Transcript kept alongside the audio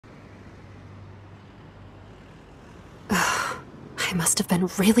I must have been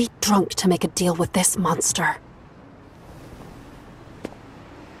really drunk to make a deal with this monster.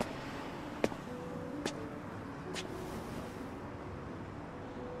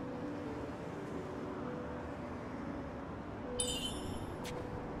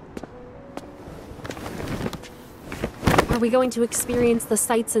 Are we going to experience the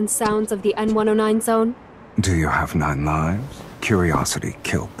sights and sounds of the N109 zone? Do you have 9 lives? Curiosity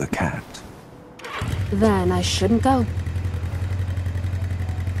killed the cat. Then I shouldn't go.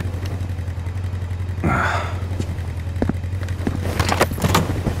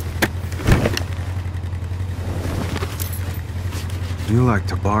 You like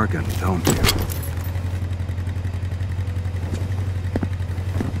to bargain, don't you?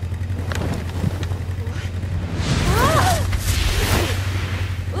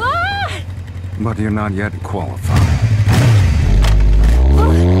 But you're not yet qualified.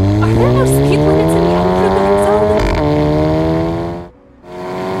 Are there no speed limits in the N109 zone?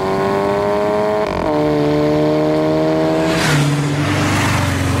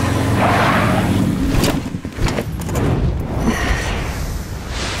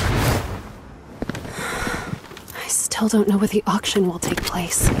 I still don't know where the auction will take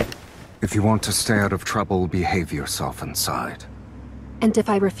place. If you want to stay out of trouble, behave yourself inside. And if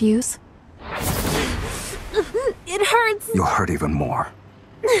I refuse? It hurts! You'll hurt even more.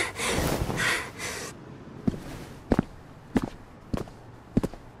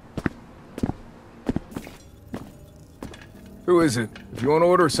 Who is it? If you want to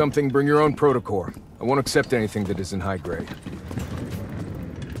order something, bring your own protocore. I won't accept anything that isn't high grade.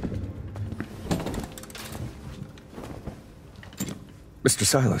 Mr.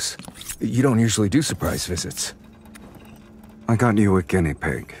 Silas, you don't usually do surprise visits. I got you a guinea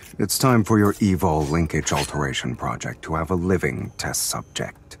pig. It's time for your evol linkage alteration project to have a living test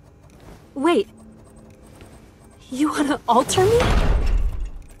subject. Wait. You wanna alter me?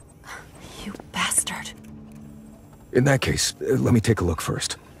 You bastard. In that case, let me take a look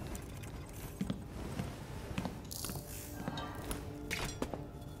first.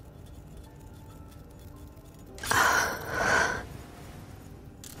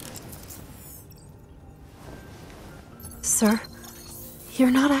 Sir,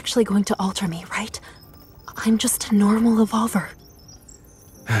 you're not actually going to alter me, right? I'm just a normal evolver.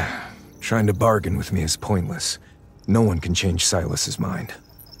 Trying to bargain with me is pointless. No one can change Silas's mind.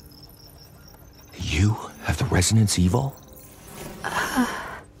 You have the Resonance Evil?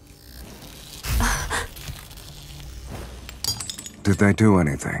 Did they do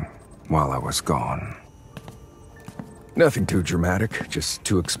anything while I was gone? Nothing too dramatic, just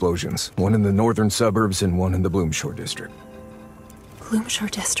 2 explosions. One in the northern suburbs and one in the Bloomshore district. Bloomshore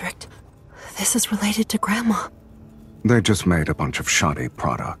district. This is related to Grandma. They just made a bunch of shoddy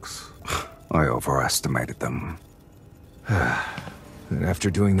products. I overestimated them. And after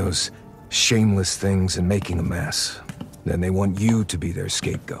doing those shameless things and making a mess, then they want you to be their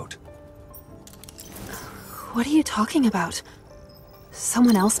scapegoat. What are you talking about?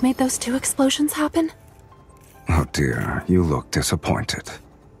 Someone else made those 2 explosions happen? Oh dear, you look disappointed.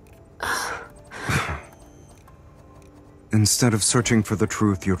 Instead of searching for the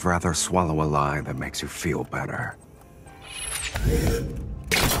truth, you'd rather swallow a lie that makes you feel better.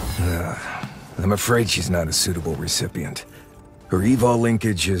 I'm afraid she's not a suitable recipient. Her evol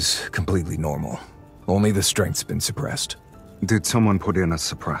linkage is completely normal. Only the strength's been suppressed. Did someone put in a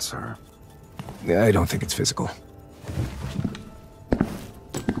suppressor? I don't think it's physical.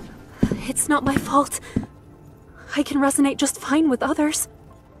 It's not my fault. I can resonate just fine with others.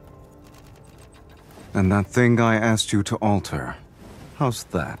 And that thing I asked you to alter, how's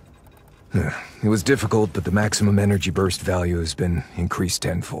that? It was difficult, but the maximum energy burst value has been increased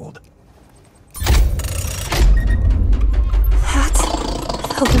tenfold. That's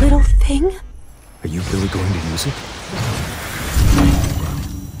the little thing? Are you really going to use it?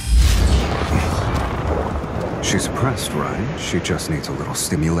 She's suppressed, right? She just needs a little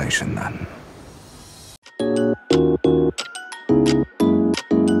stimulation then.